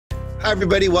Hi,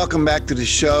 everybody. Welcome back to the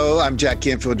show. I'm Jack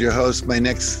Canfield, your host. My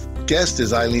next guest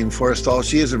is Eileen Forrestal.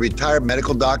 She is a retired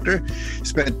medical doctor,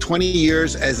 spent 20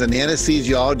 years as an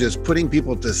anesthesiologist putting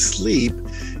people to sleep,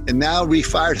 and now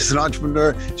refired as an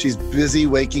entrepreneur. She's busy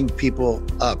waking people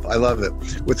up. I love it.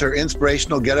 With her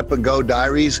inspirational Get Up and Go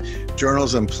diaries,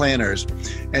 journals, and planners.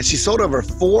 And she sold over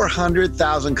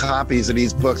 400,000 copies of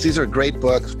these books. These are great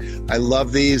books. I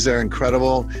love these. They're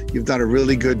incredible. You've done a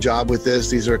really good job with this.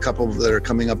 These are a couple that are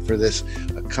coming up for this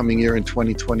coming year in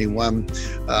 2021.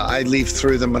 I leafed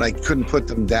through them and I couldn't put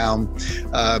them down.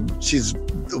 She's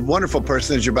a wonderful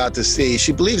person, as you're about to see.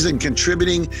 She believes in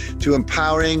contributing to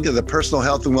empowering the personal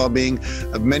health and well-being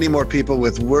of many more people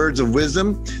with words of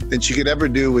wisdom than she could ever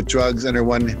do with drugs and her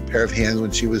one pair of hands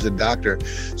when she was a doctor.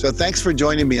 So thanks for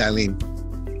joining me, Eileen.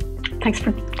 Thanks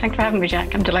for having me,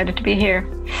 Jack. I'm delighted to be here.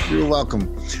 You're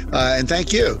welcome. And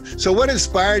thank you. So what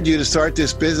inspired you to start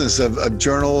this business of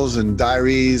journals and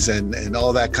diaries and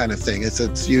all that kind of thing? It's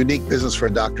a unique business for a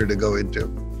doctor to go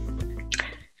into.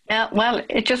 Yeah, well,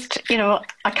 it just,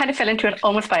 I kind of fell into it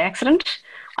almost by accident.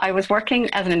 I was working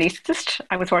as an anaesthetist.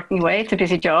 I was working away. It's a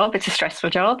busy job. It's a stressful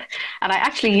job. And I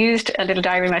actually used a little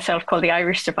diary myself called the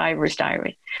Irish Survivor's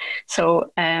Diary.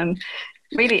 So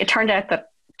really, it turned out that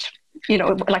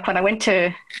like when I went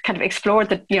to kind of explore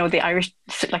the Irish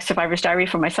Survivor's Diary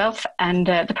for myself, and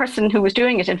the person who was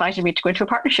doing it invited me to go into a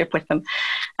partnership with them.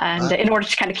 And in order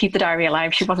to kind of keep the diary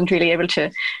alive, she wasn't really able to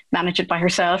manage it by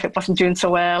herself. It wasn't doing so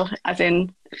well, as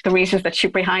in the reasons that she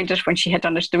behind it when she had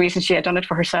done it, the reason she had done it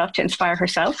for herself, to inspire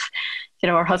herself.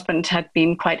 Her husband had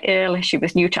been quite ill. She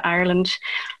was new to Ireland.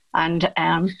 And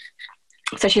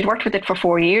so she'd worked with it for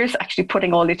 4 years, actually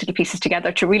putting all these little pieces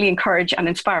together to really encourage and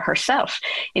inspire herself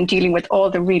in dealing with all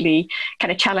the really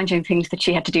kind of challenging things that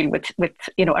she had to deal with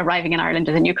arriving in Ireland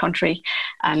as a new country,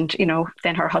 and,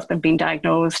 then her husband being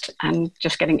diagnosed and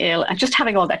just getting ill and just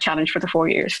having all that challenge for the 4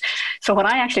 years. So when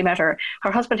I actually met her,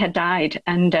 her husband had died,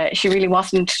 and she really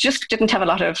didn't have a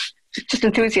lot of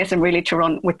enthusiasm really to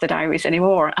run with the diaries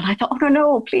anymore. And I thought, oh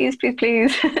no, please,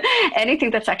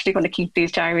 anything that's actually going to keep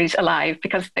these diaries alive,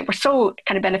 because they were so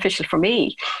kind of beneficial for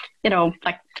me.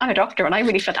 Like I'm a doctor and I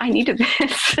really felt I needed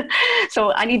this.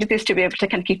 So I needed this to be able to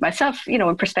kind of keep myself,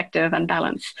 in perspective and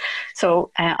balance.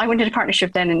 So I went into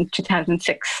partnership then in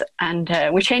 2006,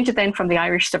 and we changed it then from the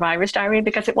Irish Survivor's Diary,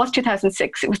 because it was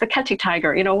 2006. It was the Celtic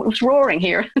Tiger, it was roaring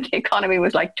here. The economy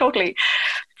was like totally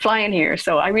flying here.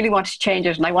 So I really wanted to change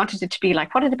it, and I wanted it to be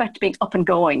like, what is it about being up and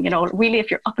going? Really, if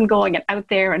you're up and going and out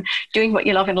there and doing what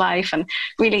you love in life, and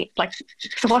really like,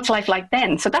 so what's life like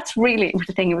then? So that's really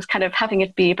the thing. It was kind of having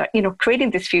it be about,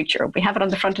 creating this future. We have it on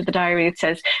the front of the diary. It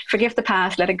says, forgive the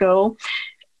past, let it go.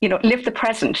 Live the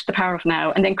present, the power of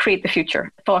now, and then create the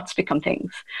future. Thoughts become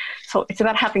things. So it's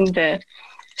about having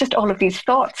just all of these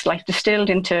thoughts like distilled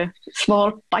into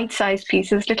small bite-sized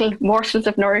pieces, little morsels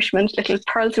of nourishment, little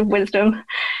pearls of wisdom.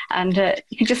 And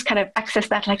you can just kind of access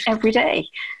that like every day.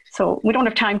 So we don't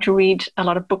have time to read a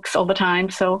lot of books all the time.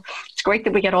 So it's great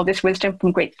that we get all this wisdom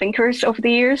from great thinkers over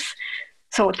the years.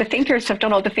 So the thinkers have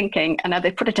done all the thinking, and now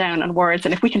they put it down on words.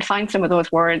 And if we can find some of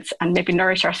those words and maybe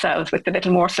nourish ourselves with the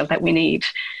little morsel that we need,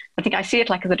 I think I see it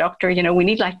like as a doctor, we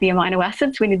need like the amino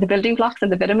acids, we need the building blocks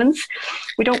and the vitamins.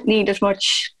 We don't need as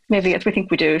much maybe as we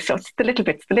think we do. So it's the little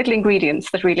bits, the little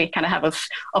ingredients that really kind of have us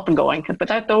up and going. Because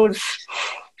without those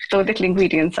little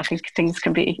ingredients, I think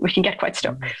we can get quite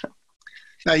stuck. So.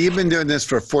 Now, you've been doing this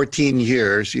for 14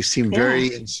 years. You seem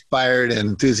very inspired and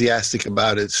enthusiastic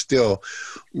about it still.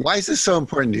 Why is this so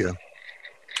important to you?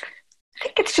 I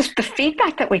think it's just the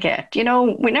feedback that we get.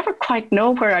 We never quite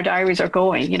know where our diaries are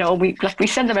going. We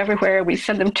send them everywhere. We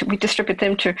distribute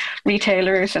them to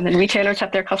retailers, and then retailers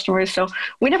have their customers. So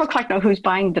we never quite know who's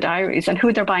buying the diaries and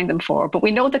who they're buying them for. But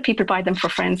we know that people buy them for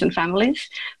friends and families.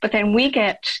 But then we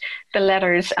get the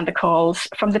letters and the calls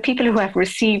from the people who have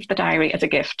received the diary as a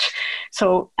gift.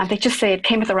 So, and they just say it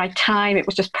came at the right time. It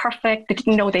was just perfect. They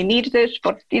didn't know they needed it,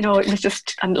 but it was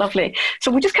just lovely.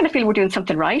 So we just kind of feel we're doing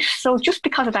something right. So just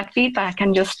because of that feedback,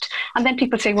 and then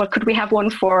people say, well, could we have one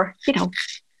for,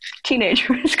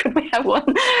 teenagers? Could we have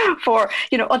one for,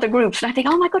 other groups? And I think,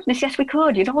 oh my goodness, yes, we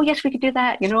could, yes, we could do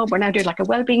that. We're now doing like a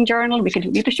well-being journal. We can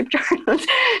do leadership journals.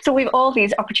 So we have all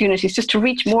these opportunities just to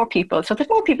reach more people so that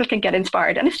more people can get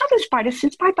inspired. And it's not inspired, it's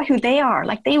inspired by who they are.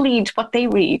 Like they read what they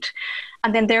read.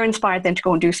 And then they're inspired then to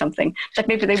go and do something that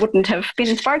maybe they wouldn't have been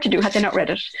inspired to do had they not read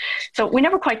it. So we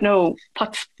never quite know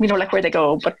what's, like where they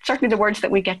go, but certainly the words that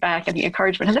we get back and the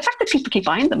encouragement and the fact that people keep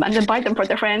buying them and then buy them for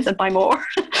their friends and buy more,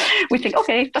 we think,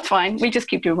 okay, that's fine. We just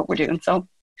keep doing what we're doing. So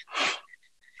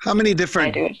how many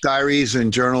different diaries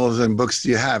and journals and books do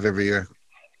you have every year?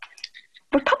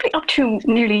 We're probably up to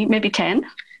nearly maybe 10.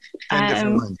 10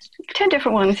 different ones. 10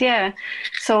 different ones, yeah.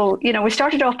 So, we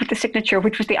started off with the signature,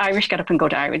 which was the Irish Get Up and Go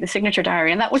diary, the signature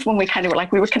diary. And that was when we kind of were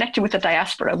like, we were connected with the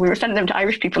diaspora. We were sending them to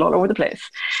Irish people all over the place.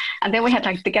 And then we had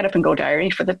like the Get Up and Go diary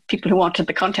for the people who wanted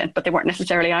the content, but they weren't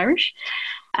necessarily Irish.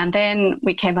 And then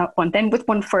we came out with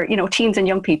one for, teens and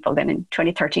young people then in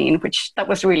 2013, which that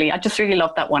was really, I just really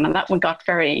loved that one. And that one got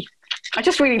I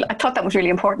thought that was really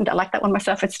important. I like that one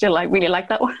myself. I really like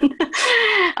that one.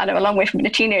 And I'm a long way from being a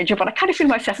teenager, but I kind of feel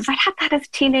myself, if I had that as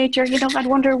a teenager, I'd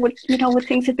wonder would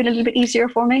things have been a little bit easier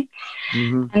for me?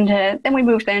 Mm-hmm. And then we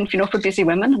moved then, for busy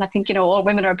women. And I think, all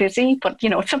women are busy, but,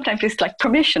 sometimes it's like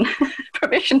permission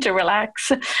to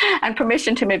relax and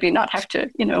permission to maybe not have to,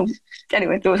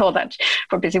 anyway, there was all that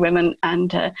for busy women.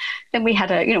 And then we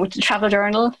had a travel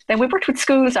journal. Then we worked with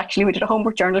schools, actually. We did a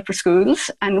homework journal for schools,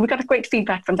 and we got a great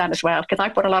feedback from that as well, because I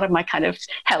put a lot of my kind of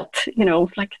health,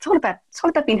 like it's all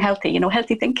about being healthy,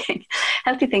 healthy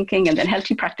thinking, and then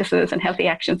healthy practices and healthy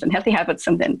actions and healthy habits,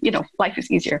 and then, life is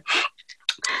easier.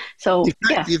 So,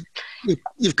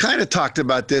 You've kind of talked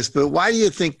about this, but why do you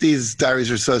think these diaries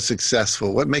are so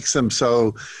successful? What makes them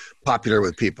so popular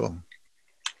with people?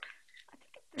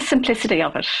 The simplicity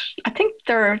of it. I think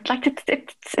they're like,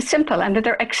 it's simple, and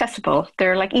they're accessible.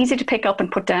 They're like easy to pick up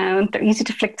and put down. They're easy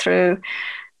to flick through.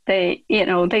 They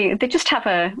just have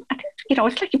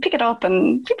it's like you pick it up,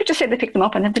 and people just say they pick them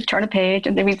up, and then they turn a page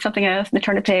and they read something else, and they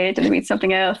turn a page and they read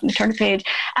something else, and they turn a page,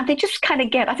 and they just kind of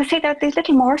get, as I say, they're these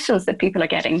little morsels that people are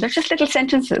getting. They're just little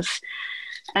sentences.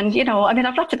 And,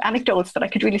 I've lots of anecdotes that I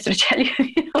could really sort of tell you,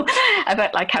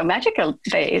 about like how magical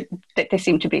they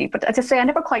seem to be. But as I say, I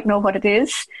never quite know what it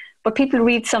is, but people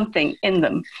read something in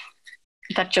them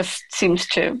that just seems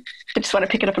they just want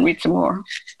to pick it up and read some more.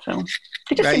 So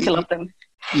they just seem to love them.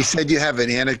 You said you have an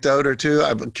anecdote or two.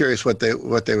 I'm curious what they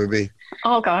would be.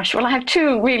 Oh gosh, well, I have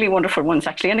two really wonderful ones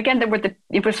actually, and again,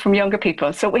 it was from younger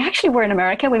people. So we actually were in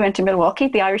America. We went to Milwaukee,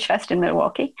 the Irish Fest in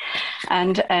Milwaukee,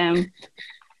 and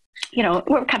we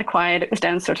were kind of quiet. It was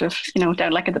down sort of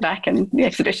down like at the back in the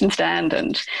exhibition stand,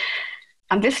 and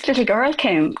this little girl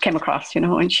came across,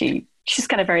 and she just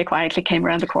kind of very quietly came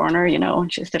around the corner,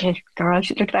 and she's a little girl.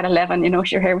 She looked about 11,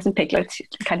 her hair was in piglets,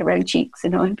 kind of round cheeks,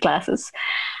 and glasses.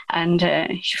 And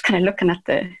she was kind of looking at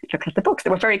the books.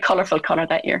 They were very colourful colour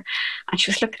that year. And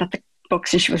she was looking at the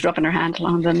books, and she was rubbing her hand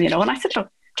along them, and I said, look,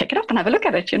 pick it up and have a look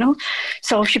at it,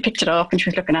 So she picked it up and she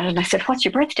was looking at it, and I said, what's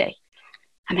your birthday?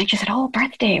 And then she said, oh,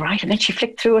 birthday, right? And then she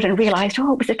flicked through it and realised,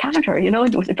 oh, it was a calendar,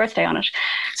 there was a birthday on it.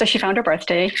 So she found her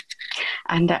birthday,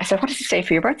 and I said, what does it say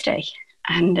for your birthday?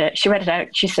 And she read it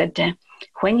out. She said,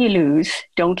 when you lose,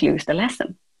 don't lose the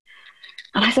lesson.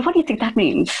 And I said, what do you think that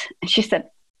means? And she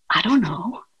said, I don't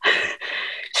know.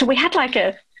 So we had like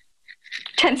a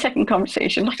 10-second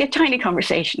conversation, like a tiny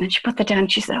conversation. And she put that down.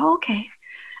 And she said, oh, okay.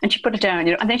 And she put it down,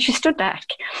 and then she stood back.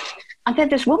 And then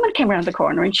this woman came around the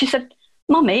corner and she said,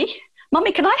 Mummy,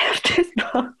 can I have this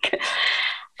book?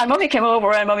 And Mummy came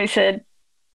over, and Mummy said,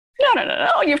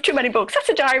 no, you have too many books. That's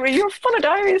a diary. You're full of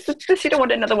diaries. You don't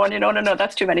want another one, no,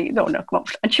 that's too many. No, come on.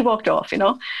 And she walked off, And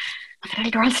the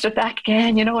little girl stood back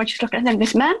again, and she's looking. And then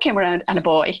this man came around, and a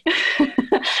boy.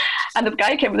 And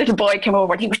the little boy came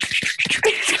over, and he was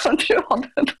going through all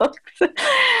the books.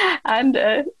 And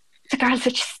the girl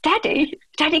said, Daddy,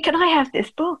 can I have this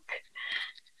book?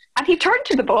 And he turned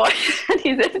to the boy, and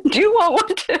he said, do you want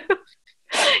one too?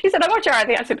 He said, how much are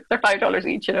they? I said, they're $5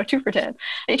 each, 2 for 10. And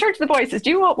he turned to the boy and says, do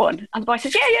you want one? And the boy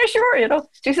says, yeah, sure, So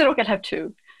he said, okay, I'll have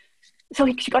 2.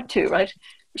 So she got 2, right?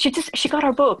 She got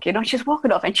her book, she was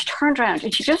walking off, and she turned around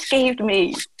and she just gave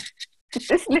me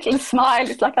this little smile.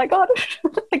 It's like, I got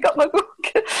it. I got my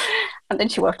book. And then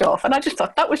she walked off. And I just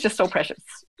thought that was just so precious.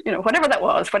 Whatever that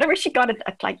was, whatever she got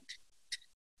at like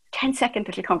 10-second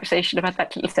little conversation about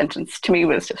that little sentence, to me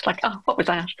was just like, oh, what was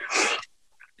that?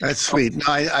 That's sweet. No,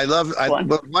 I love.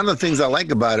 But one of the things I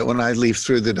like about it when I leaf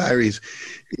through the diaries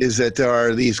is that there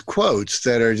are these quotes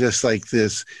that are just like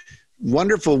this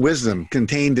wonderful wisdom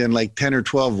contained in like 10 or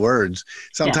 12 words.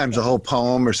 Sometimes a whole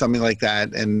poem or something like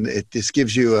that, and it just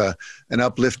gives you an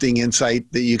uplifting insight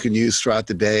that you can use throughout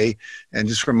the day, and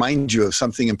just remind you of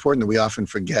something important that we often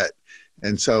forget.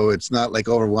 And so it's not like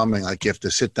overwhelming, like you have to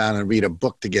sit down and read a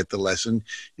book to get the lesson.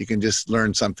 You can just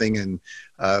learn something in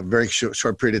a very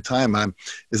short period of time.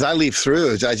 As I leaf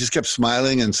through, I just kept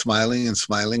smiling and smiling and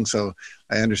smiling. So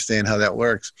I understand how that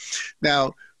works.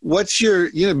 Now,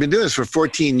 you've been doing this for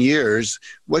 14 years.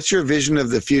 What's your vision of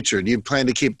the future? Do you plan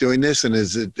to keep doing this, and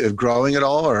is it growing at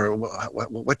all, or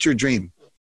what's your dream?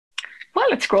 Well,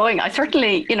 it's growing. I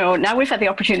certainly, now we've had the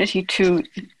opportunity to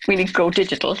really go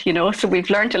digital, so we've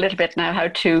learned a little bit now how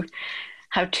to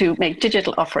how to make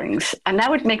digital offerings. And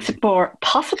now it makes it more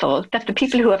possible that the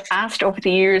people who have asked over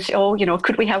the years, oh,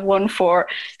 could we have one for,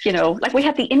 like we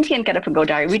had the Indian Get Up and Go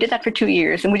diary. We did that for 2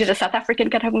 years, and we did a South African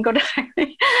Get Up and Go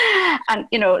diary. And,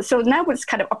 so now it's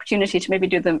kind of opportunity to maybe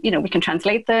do them, we can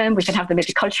translate them, we can have them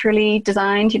maybe culturally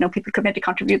designed, people could maybe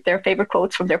contribute their favorite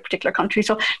quotes from their particular country.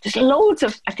 So there's loads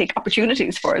of, I think,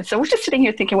 opportunities for it. So we're just sitting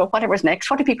here thinking, well, whatever's next,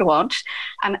 what do people want?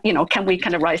 And, can we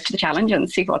kind of rise to the challenge and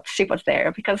see what's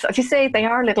there? Because as you say, they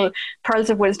are little pearls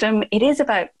of wisdom. It is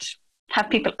about have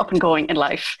people up and going in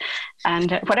life,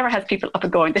 and whatever has people up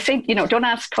and going. They say, don't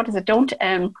ask, what is it? Don't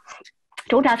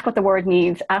ask what the world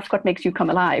needs, ask what makes you come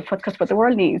alive. Because what the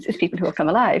world needs is people who have come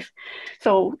alive.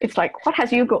 So it's like, what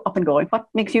has you go up and going? What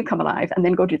makes you come alive? And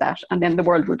then go do that. And then the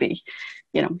world will be,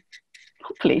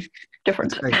 hopefully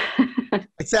different.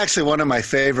 It's actually one of my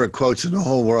favorite quotes in the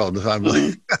whole world.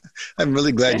 I'm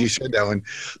really glad you shared that one.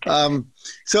 Okay.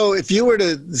 So if you were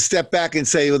to step back and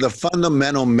say, well, the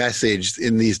fundamental message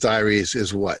in these diaries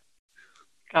is what?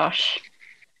 Gosh.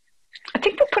 I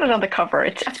think we put it on the cover.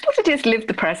 I suppose it is live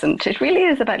the present. It really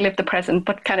is about live the present,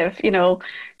 but kind of,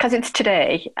 because it's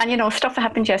today. And, stuff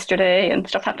happened yesterday and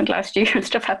stuff happened last year and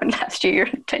stuff happened last year,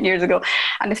 10 years ago.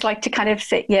 And it's like to kind of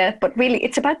say, yeah, but really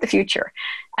it's about the future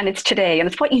and it's today. And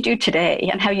it's what you do today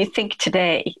and how you think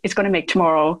today is going to make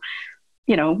tomorrow,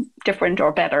 different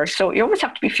or better. So you always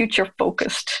have to be future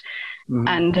focused. Mm-hmm.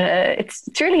 And it's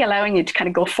really allowing you to kind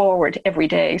of go forward every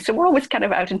day. So we're always kind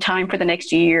of out in time for the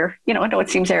next year. I know it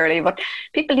seems early, but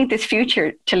people need this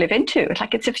future to live into.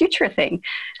 Like it's a future thing.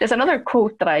 There's another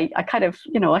quote that I kind of,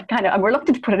 I'm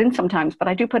reluctant to put it in sometimes, but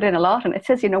I do put it in a lot. And it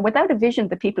says, without a vision,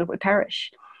 the people will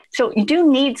perish. So you do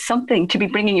need something to be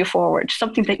bringing you forward,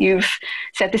 something that you've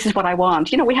said, this is what I want.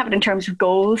 We have it in terms of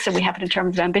goals and we have it in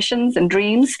terms of ambitions and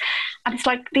dreams. And it's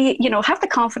like, have the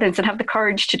confidence and have the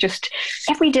courage to just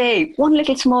every day, one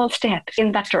little small step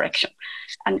in that direction.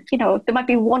 And, there might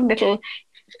be one little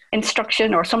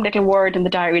instruction or some little word in the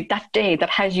diary that day that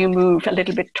has you move a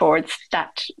little bit towards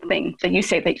that thing that you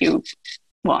say that you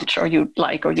want or you'd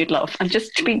like or you'd love, and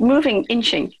just to be moving,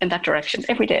 inching in that direction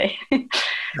every day.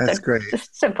 That's great.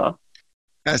 Just simple.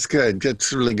 That's good.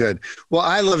 That's really good. Well,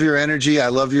 I love your energy. I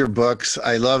love your books.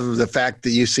 I love the fact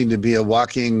that you seem to be a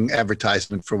walking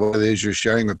advertisement for what it is you're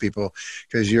sharing with people,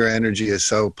 because your energy is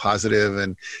so positive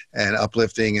and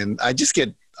uplifting. And I just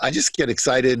get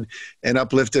excited and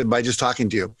uplifted by just talking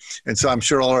to you. And so I'm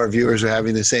sure all our viewers are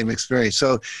having the same experience.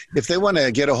 So if they want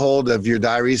to get a hold of your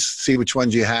diaries, see which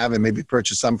ones you have and maybe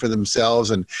purchase some for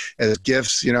themselves and as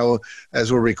gifts,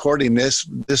 as we're recording this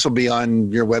will be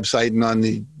on your website and on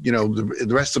the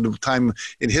rest of the time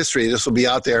in history, this will be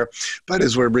out there. But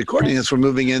as we're recording this, we're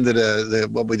moving into the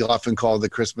what we often call the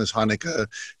Christmas, Hanukkah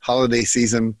holiday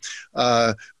season.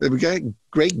 We got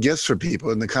great gifts for people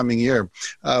in the coming year.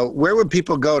 Where would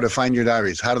people go to find your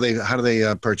diaries? How do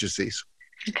they purchase these?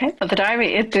 Okay, well, the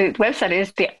website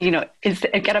is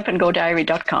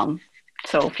getupandgodiary.com.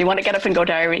 So if you want to Get Up and Go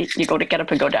Diary, you go to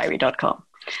getupandgodiary.com.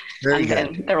 Very good.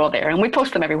 Then they're all there, and we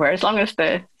post them everywhere. As long as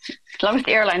the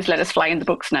airlines let us fly in the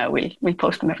books now, we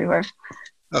post them everywhere.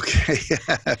 Okay,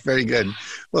 very good.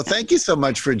 Well, thank you so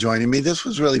much for joining me. This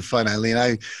was really fun,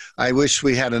 Eileen. I wish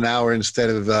we had an hour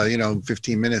instead of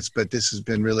 15 minutes, but this has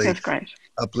been really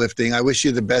uplifting. I wish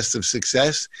you the best of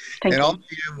success. Thank you. All of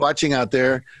you watching out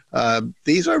there,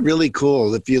 these are really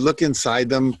cool. If you look inside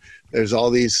them, there's all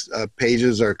these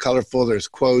pages are colorful. There's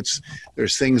quotes.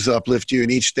 There's things that uplift you.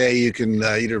 And each day you can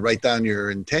either write down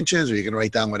your intentions or you can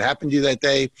write down what happened to you that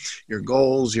day, your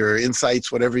goals, your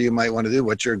insights, whatever you might want to do,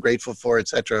 what you're grateful for,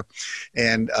 etc.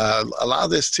 And allow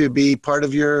this to be part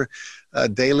of your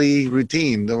daily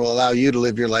routine that will allow you to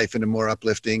live your life in a more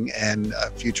uplifting and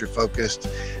future-focused,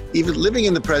 even living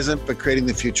in the present, but creating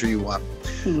the future you want.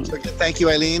 Mm-hmm. So again, thank you,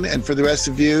 Eileen. And for the rest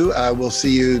of you, we'll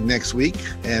see you next week.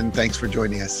 And thanks for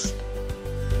joining us.